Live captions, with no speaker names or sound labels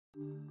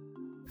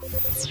Give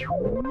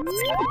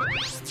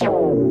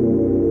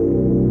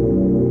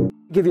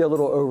you a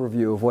little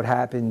overview of what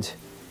happened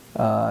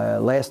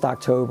last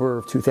October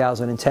of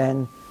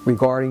 2010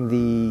 regarding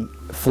the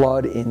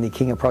flood in the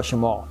King of Prussia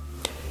Mall.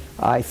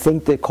 I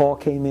think the call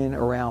came in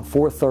around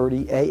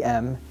 4:30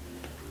 a.m.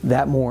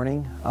 that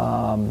morning.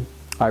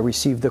 I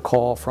received a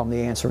call from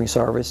the answering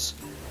service.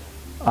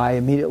 I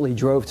immediately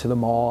drove to the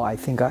mall. I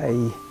think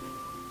I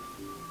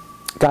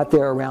got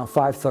there around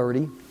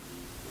 5:30.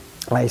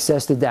 I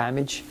assessed the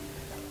damage.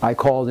 I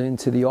called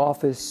into the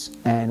office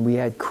and we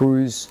had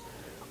crews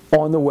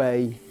on the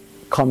way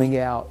coming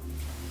out,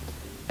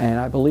 and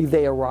I believe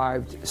they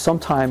arrived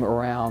sometime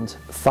around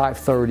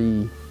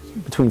 5:30,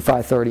 between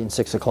 5:30 and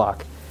 6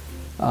 o'clock.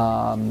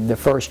 The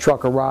first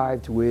truck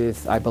arrived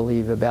with, I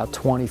believe, about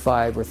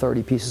 25 or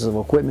 30 pieces of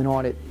equipment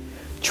on it.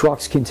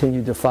 Trucks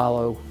continued to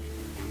follow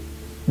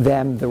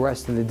them the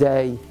rest of the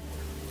day,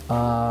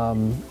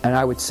 and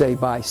I would say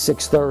by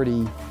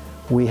 6:30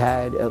 we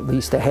had at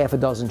least a half a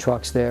dozen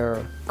trucks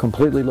there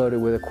completely loaded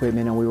with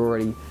equipment, and we were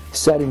already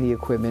setting the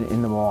equipment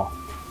in the mall.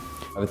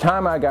 By the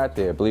time I got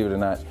there, believe it or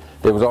not,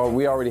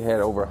 we already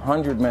had over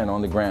 100 men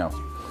on the ground,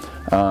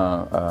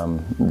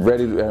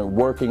 ready,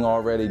 working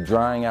already,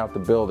 drying out the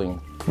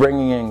building,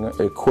 bringing in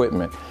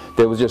equipment.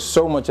 There was just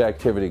so much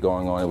activity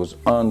going on. It was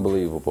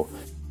unbelievable.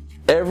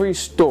 Every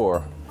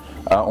store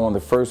on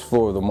the first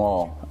floor of the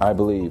mall, I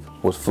believe,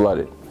 was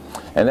flooded.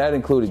 And that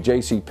included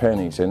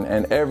JCPenney's and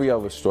every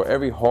other store,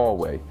 every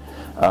hallway,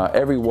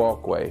 every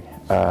walkway,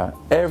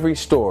 every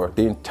store,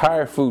 the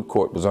entire food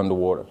court was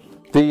underwater.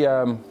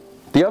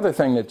 The other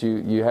thing that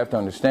you have to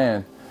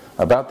understand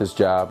about this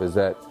job is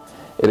that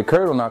it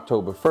occurred on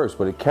October 1st,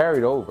 but it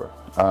carried over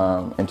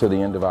until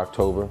the end of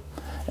October.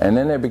 And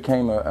then there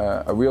became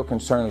a real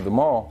concern of the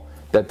mall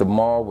that the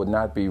mall would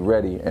not be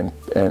ready and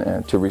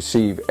to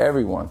receive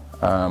everyone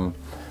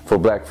for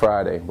Black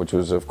Friday, which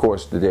was, of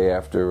course, the day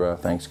after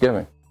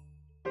Thanksgiving.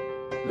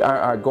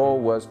 Our goal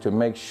was to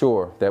make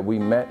sure that we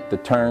met the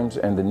terms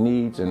and the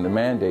needs and the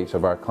mandates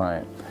of our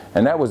client.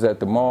 And that was that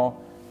the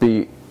mall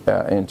be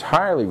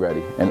entirely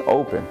ready and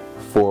open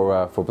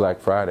for Black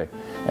Friday.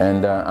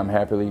 And I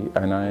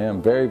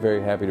am very,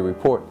 very happy to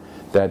report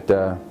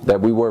that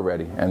we were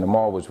ready and the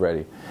mall was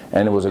ready.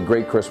 And it was a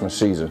great Christmas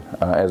season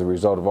as a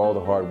result of all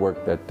the hard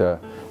work that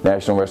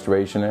National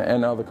Restoration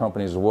and other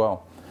companies as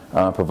well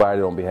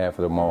provided on behalf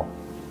of the mall.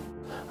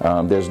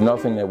 There's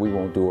nothing that we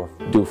won't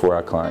do for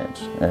our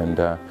clients, and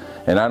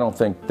I don't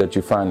think that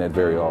you find that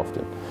very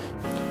often.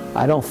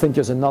 I don't think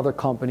there's another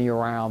company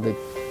around that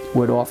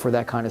would offer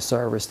that kind of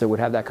service, that would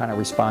have that kind of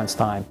response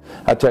time.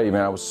 I tell you,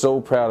 man, I was so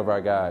proud of our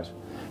guys,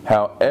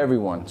 how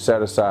everyone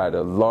set aside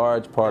a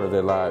large part of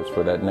their lives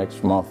for that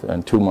next month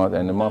and 2 months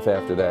and the month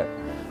after that,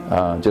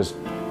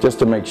 just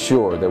to make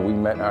sure that we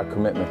met our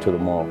commitment to the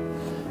mall.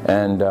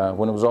 And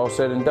when it was all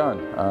said and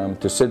done,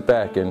 to sit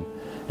back and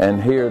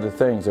hear the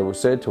things that were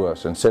said to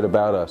us and said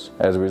about us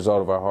as a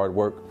result of our hard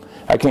work,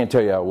 I can't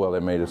tell you how well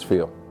that made us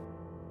feel.